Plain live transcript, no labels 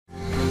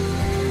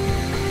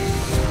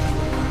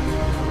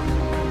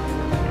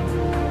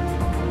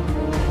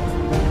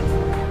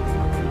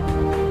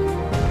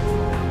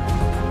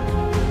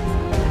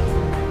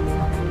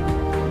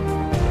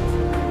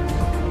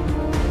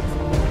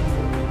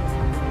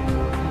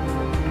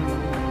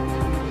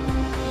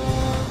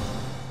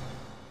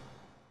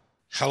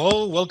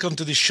Hello, welcome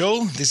to the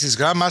show. This is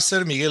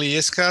Grandmaster Miguel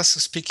Illescas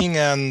speaking,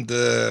 and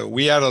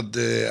we are at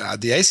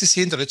the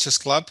ICC Internet Chess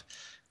Club.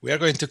 We are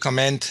going to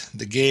comment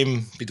the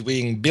game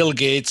between Bill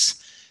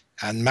Gates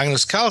and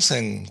Magnus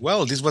Carlsen.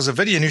 Well, this was a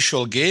very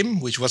unusual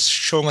game, which was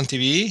shown on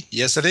TV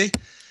yesterday.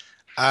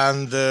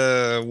 And,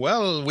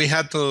 we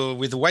had,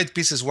 with white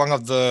pieces, one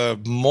of the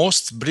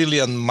most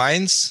brilliant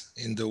minds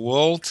in the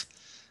world.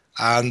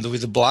 And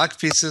with the black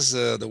pieces,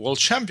 the world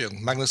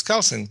champion, Magnus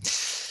Carlsen.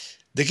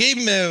 The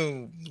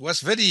game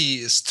was very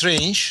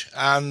strange,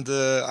 and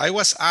I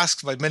was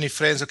asked by many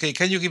friends, okay,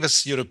 can you give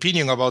us your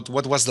opinion about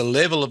what was the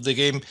level of the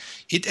game?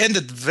 It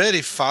ended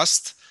very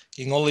fast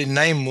in only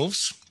 9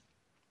 moves.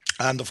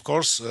 And of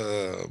course,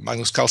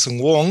 Magnus Carlsen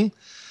won.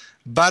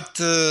 But,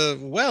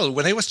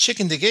 when I was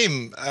checking the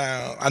game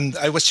and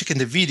I was checking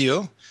the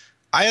video,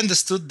 I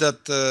understood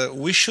that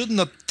we should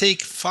not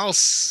take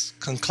false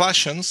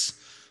conclusions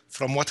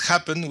from what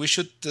happened. We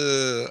should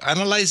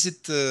analyze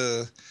it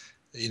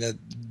in a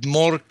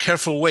more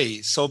careful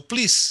way. So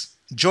please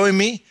join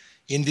me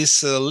in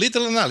this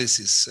little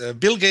analysis.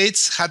 Bill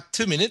Gates had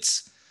 2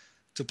 minutes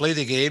to play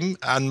the game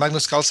and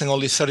Magnus Carlsen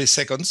only 30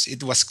 seconds.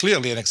 It was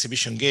clearly an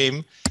exhibition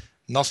game.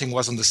 Nothing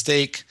was on the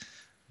stake.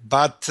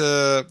 But,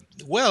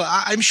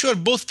 I'm sure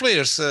both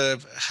players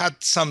had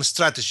some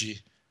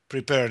strategy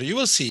prepared. You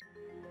will see.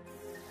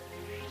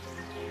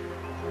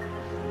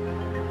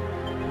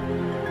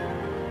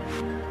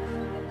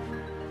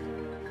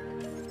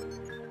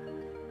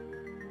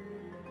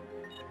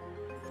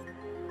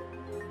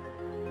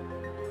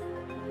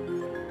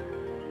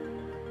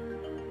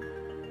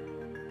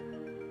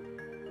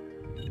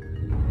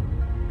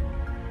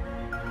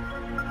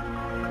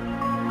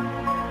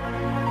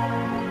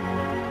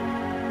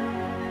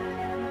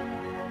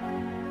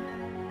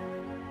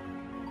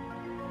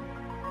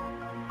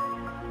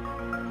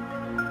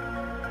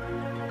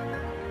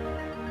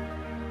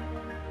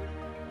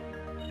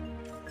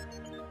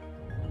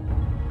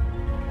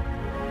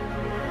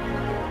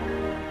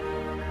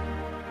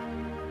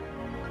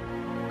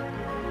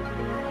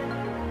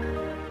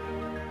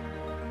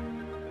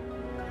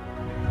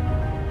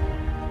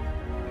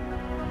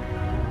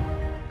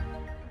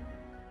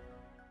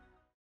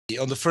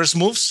 On the first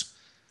moves,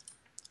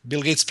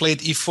 Bill Gates played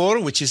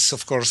e4, which is,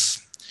 of course,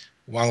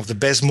 one of the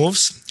best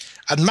moves.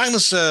 And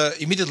Magnus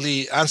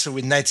immediately answered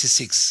with knight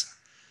c6.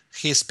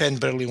 He spent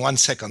barely 1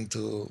 second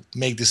to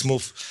make this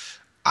move.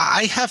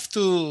 I have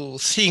to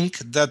think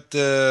that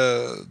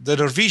the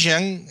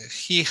Norwegian,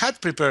 he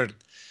had prepared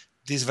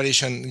this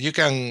variation. You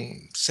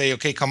can say,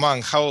 okay, come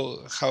on,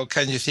 how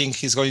can you think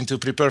he's going to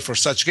prepare for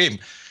such game?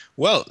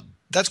 Well,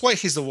 that's why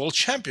he's the world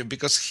champion,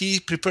 because he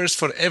prepares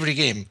for every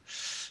game.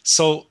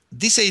 So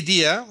this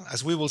idea,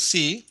 as we will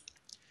see,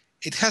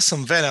 it has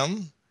some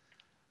venom.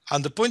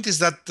 And the point is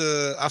that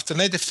after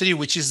knight f3,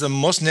 which is the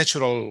most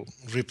natural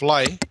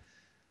reply,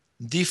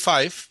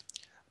 d5,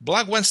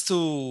 black wants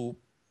to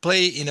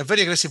play in a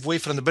very aggressive way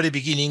from the very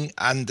beginning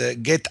and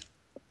get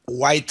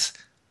white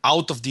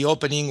out of the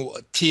opening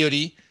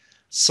theory.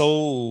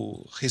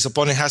 So his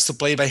opponent has to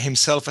play by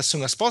himself as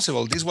soon as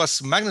possible. This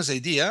was Magnus'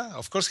 idea.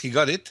 Of course, he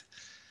got it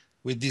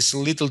with this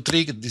little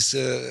trick, this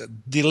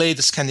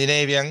delayed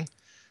Scandinavian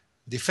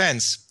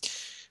defense.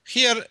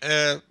 Here,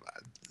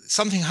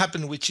 something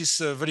happened which is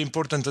very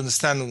important to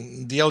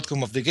understand the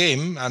outcome of the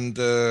game and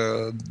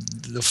the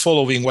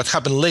following what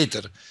happened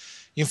later.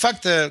 In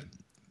fact,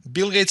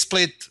 Bill Gates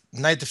played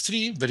knight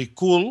f3, very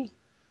cool,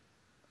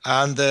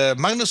 and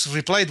Magnus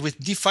replied with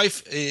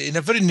d5 in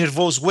a very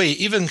nervous way.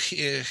 Even,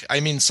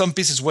 some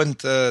pieces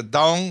went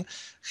down.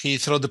 He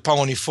threw the pawn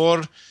on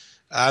e4,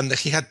 and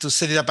he had to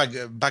set it up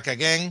back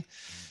again.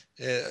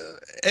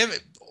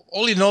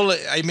 All in all,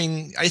 I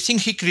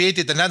think he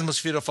created an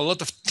atmosphere of a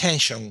lot of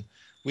tension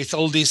with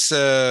all this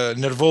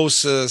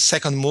nervous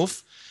second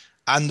move.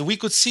 And we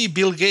could see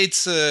Bill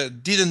Gates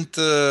didn't,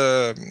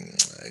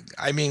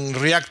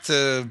 react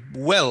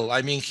well.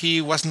 He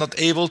was not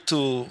able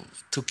to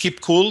keep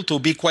cool, to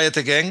be quiet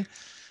again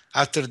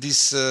after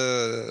this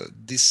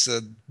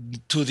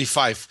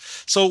 2d5.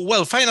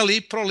 So,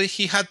 finally, probably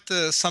he had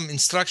some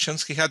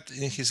instructions. He had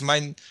in his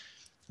mind,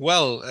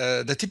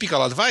 the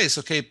typical advice,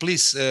 okay,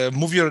 please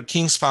move your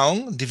king's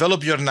pawn,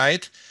 develop your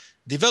knight,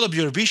 develop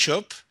your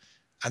bishop,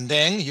 and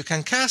then you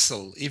can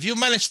castle. If you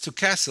manage to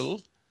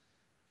castle,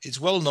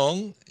 it's well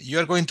known, you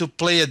are going to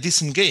play a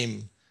decent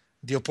game.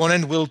 The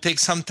opponent will take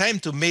some time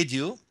to mate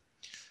you.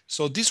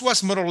 So this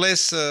was more or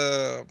less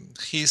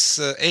his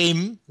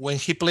aim when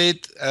he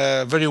played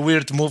a very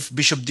weird move,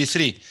 bishop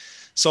d3.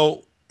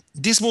 So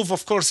this move,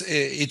 of course,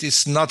 it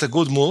is not a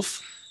good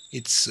move.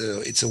 It's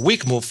a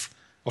weak move.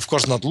 Of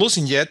course, not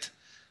losing yet,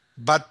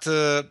 but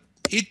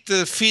it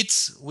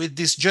fits with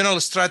this general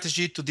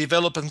strategy to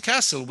develop and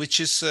castle, which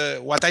is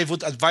what I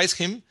would advise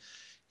him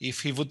if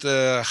he would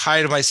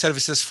hire my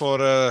services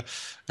for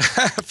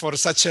for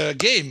such a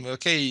game.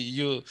 Okay,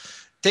 you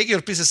take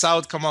your pieces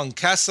out, come on,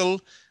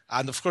 castle,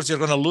 and of course you're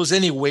going to lose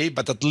anyway,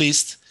 but at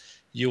least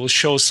you will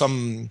show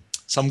some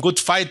good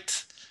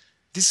fight.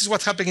 This is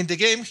what happened in the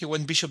game. He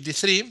went bishop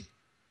d3.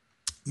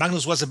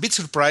 Magnus was a bit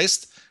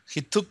surprised.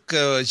 He took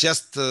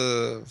just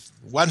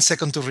 1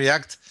 second to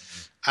react,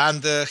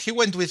 and he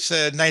went with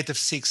knight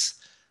f6.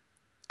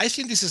 I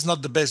think this is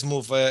not the best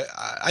move.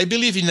 I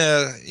believe in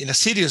a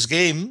serious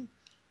game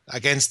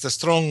against a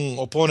strong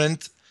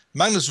opponent,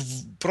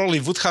 Magnus probably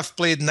would have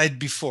played knight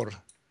b4.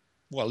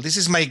 Well, this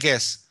is my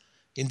guess.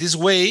 In this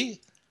way,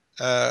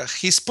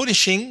 he's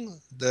punishing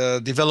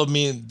the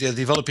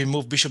developing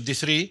move bishop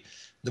d3.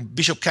 The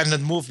bishop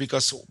cannot move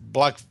because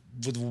black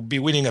would be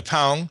winning a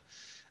pawn.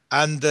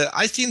 And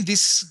I think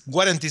this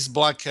guarantees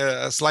black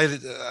a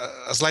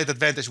slight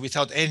advantage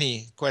without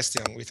any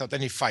question, without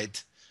any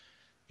fight.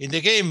 In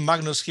the game,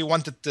 Magnus, he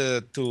wanted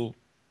to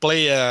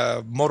play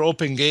a more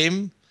open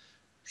game.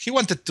 He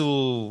wanted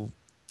to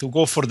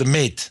go for the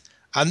mate,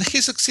 and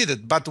he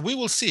succeeded. But we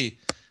will see,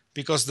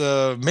 because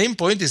the main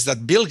point is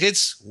that Bill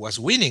Gates was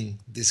winning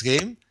this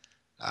game,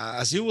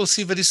 as you will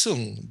see very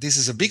soon. This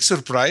is a big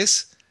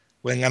surprise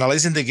when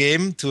analyzing the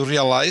game to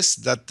realize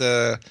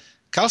that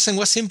Carlsen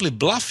was simply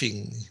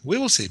bluffing. We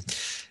will see.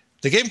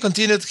 The game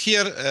continued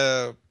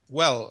here.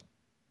 Well,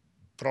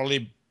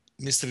 probably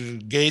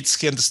Mr. Gates,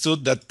 he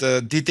understood that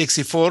d takes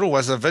e4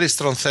 was a very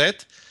strong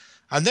threat.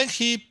 And then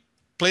he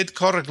played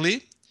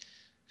correctly.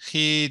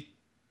 He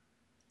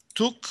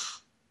took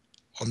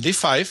on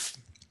d5.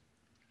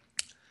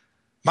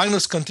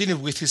 Magnus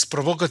continued with his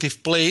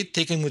provocative play,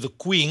 taking with the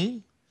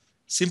queen,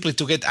 simply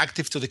to get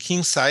active to the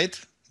king side.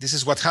 This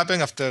is what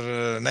happened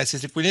after knight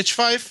c3, queen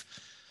h5.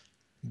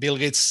 Bill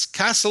Gates'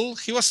 castle,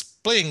 he was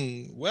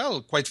playing,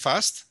 well, quite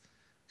fast.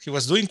 He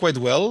was doing quite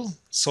well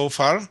so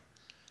far.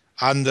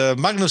 And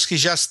Magnus, he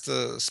just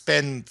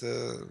spent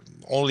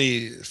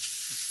only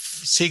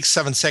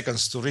 6-7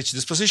 seconds to reach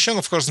this position.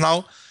 Of course,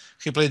 now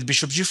he played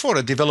bishop g4,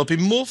 a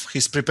developing move.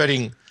 He's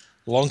preparing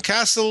long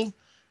castle,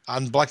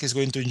 and black is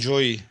going to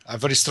enjoy a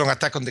very strong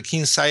attack on the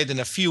king side in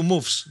a few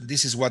moves.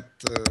 This is what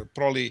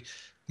probably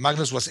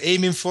Magnus was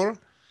aiming for.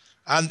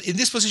 And in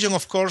this position,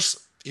 of course,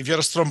 if you're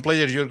a strong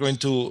player, you're going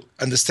to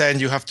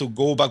understand you have to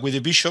go back with the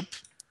bishop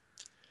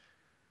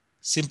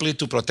simply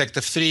to protect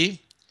f3.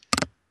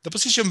 The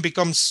position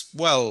becomes,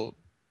 well,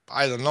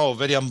 I don't know,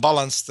 very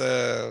unbalanced.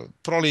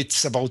 Probably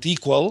it's about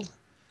equal.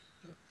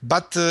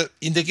 But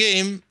in the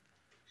game,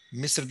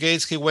 Mr.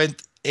 Gates, he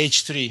went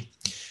h3.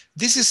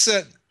 This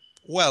is,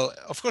 well,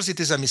 of course it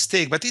is a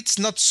mistake, but it's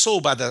not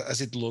so bad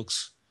as it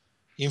looks.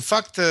 In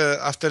fact,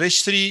 after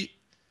h3,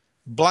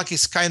 black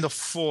is kind of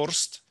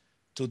forced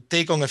to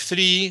take on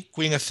f3,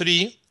 queen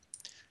f3.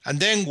 And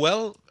then,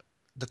 well,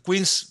 the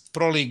queens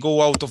probably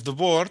go out of the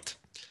board.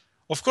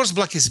 Of course,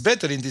 black is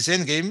better in this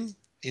endgame,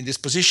 in this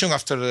position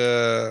after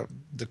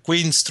the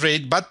queen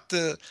straight, but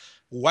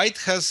white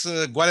has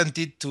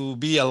guaranteed to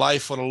be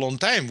alive for a long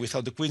time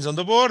without the queens on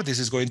the board. This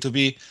is going to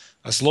be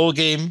a slow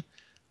game.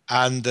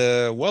 And,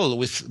 well,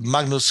 with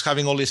Magnus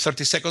having only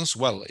 30 seconds,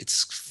 well,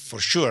 it's for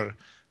sure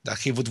that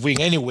he would win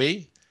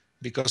anyway,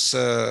 because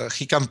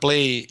he can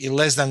play in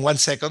less than 1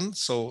 second.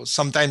 So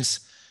sometimes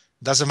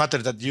it doesn't matter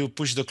that you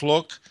push the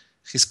clock.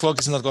 His clock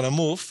is not going to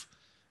move.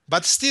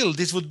 But still,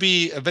 this would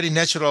be a very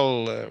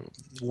natural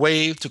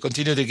way to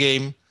continue the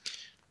game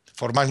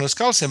for Magnus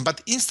Carlsen.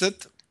 But instead,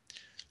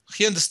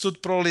 he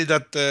understood probably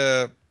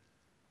that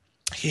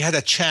he had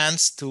a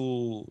chance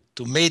to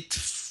mate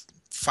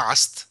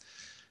fast,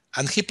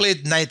 and he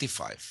played knight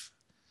e5.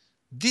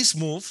 This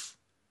move,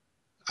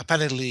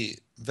 apparently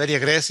very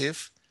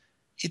aggressive,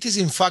 it is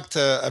in fact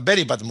a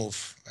very bad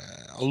move,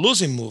 a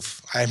losing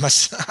move,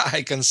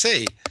 I can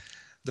say.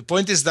 The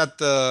point is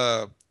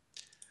that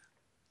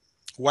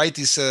white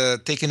is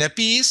taking a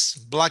piece,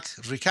 black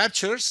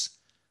recaptures,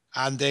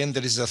 and then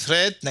there is a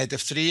threat, knight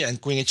f3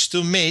 and queen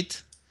h2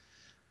 mate.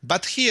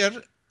 But here,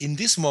 in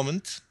this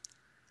moment,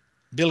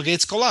 Bill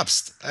Gates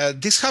collapsed.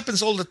 This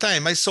happens all the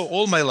time. I saw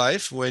all my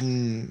life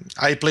when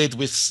I played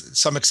with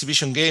some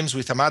exhibition games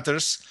with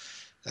amateurs.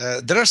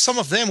 There are some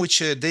of them which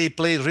they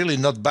play really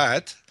not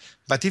bad.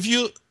 But if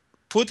you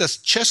put a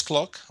chess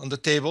clock on the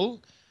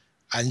table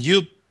and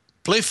you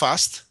play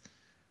fast,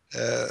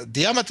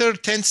 the amateur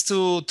tends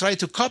to try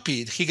to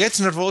copy it. He gets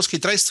nervous. He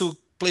tries to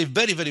play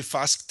very, very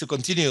fast to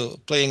continue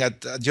playing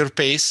at your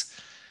pace.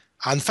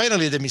 And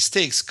finally, the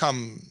mistakes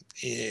come,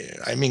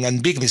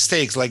 and big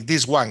mistakes like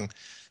this one.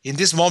 In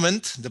this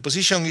moment, the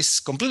position is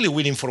completely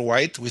winning for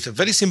white with a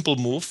very simple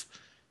move,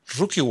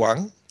 rook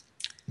e1.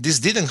 This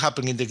didn't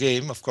happen in the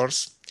game, of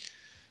course.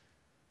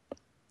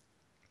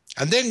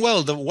 And then,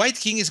 well, the white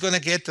king is going to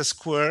get a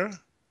square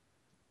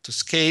to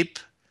escape.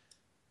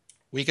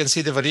 We can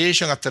see the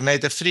variation after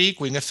knight f3,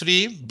 queen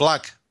f3.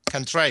 Black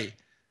can try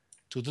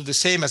to do the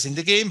same as in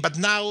the game, but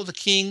now the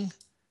king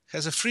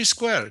has a free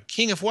square,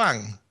 king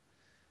f1.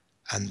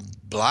 And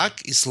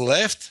black is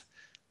left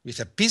with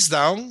a piece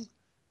down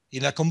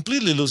in a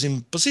completely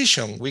losing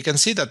position. We can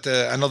see that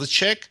another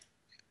check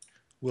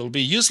will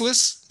be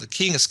useless. The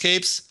king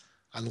escapes,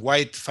 and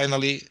white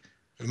finally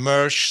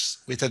emerges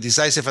with a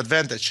decisive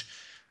advantage.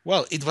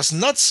 Well, it was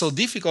not so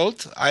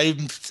difficult.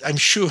 I'm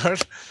sure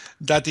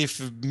that if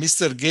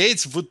Mr.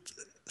 Gates would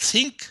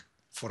think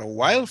for a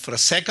while, for a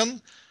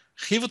second,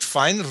 he would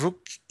find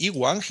rook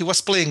e1. He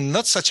was playing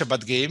not such a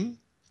bad game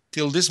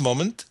till this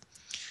moment.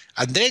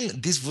 And then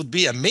this would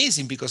be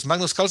amazing because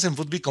Magnus Carlsen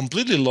would be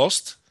completely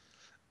lost.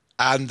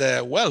 And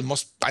well,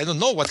 I don't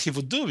know what he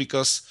would do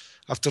because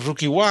after rook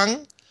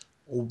e1,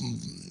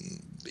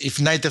 if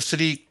knight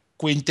f3,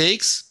 queen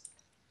takes,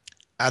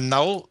 and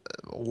now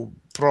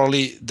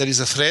probably there is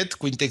a threat,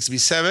 queen takes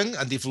b7,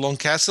 and if long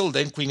castle,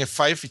 then queen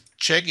f5,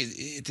 check,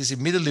 it is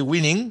immediately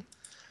winning.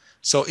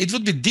 So it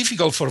would be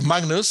difficult for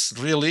Magnus,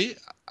 really.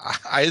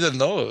 I don't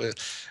know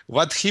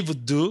what he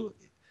would do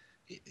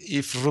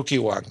if rook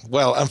e1.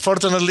 Well,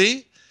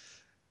 unfortunately,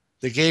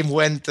 the game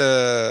went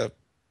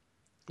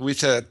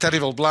with a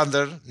terrible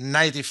blunder,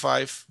 knight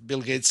e5,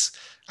 Bill Gates.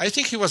 I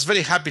think he was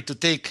very happy to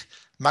take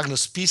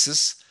Magnus'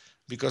 pieces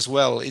because,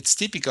 well, it's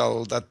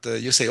typical that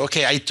you say,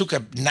 okay, I took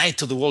a knight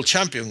to the world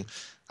champion.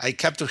 I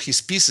captured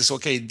his pieces.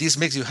 Okay, this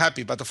makes you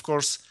happy. But of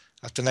course,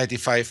 after knight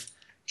e5,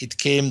 it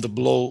came the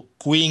blow,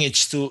 queen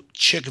h2,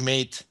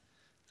 checkmate.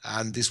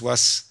 And this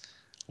was,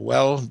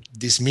 well,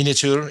 this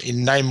miniature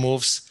in 9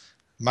 moves.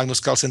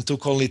 Magnus Carlsen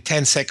took only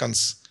 10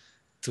 seconds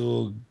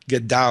to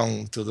get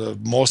down to the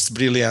most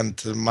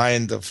brilliant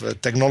mind of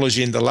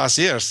technology in the last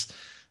years,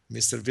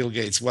 Mr. Bill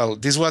Gates. Well,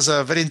 this was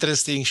a very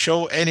interesting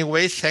show.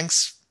 Anyway,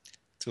 thanks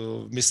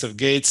to Mr.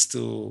 Gates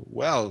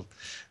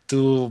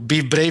to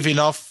be brave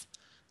enough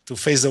to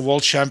face the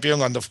world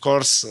champion. And of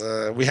course,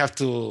 we have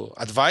to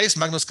advise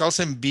Magnus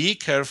Carlsen, be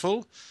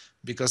careful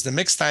because the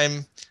next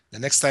time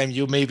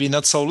you may be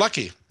not so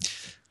lucky.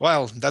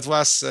 Well, that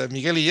was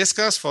Miguel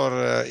Illescas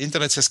for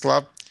Internet Chess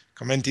Club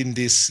commenting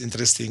this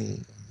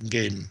interesting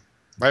game.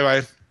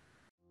 Bye-bye.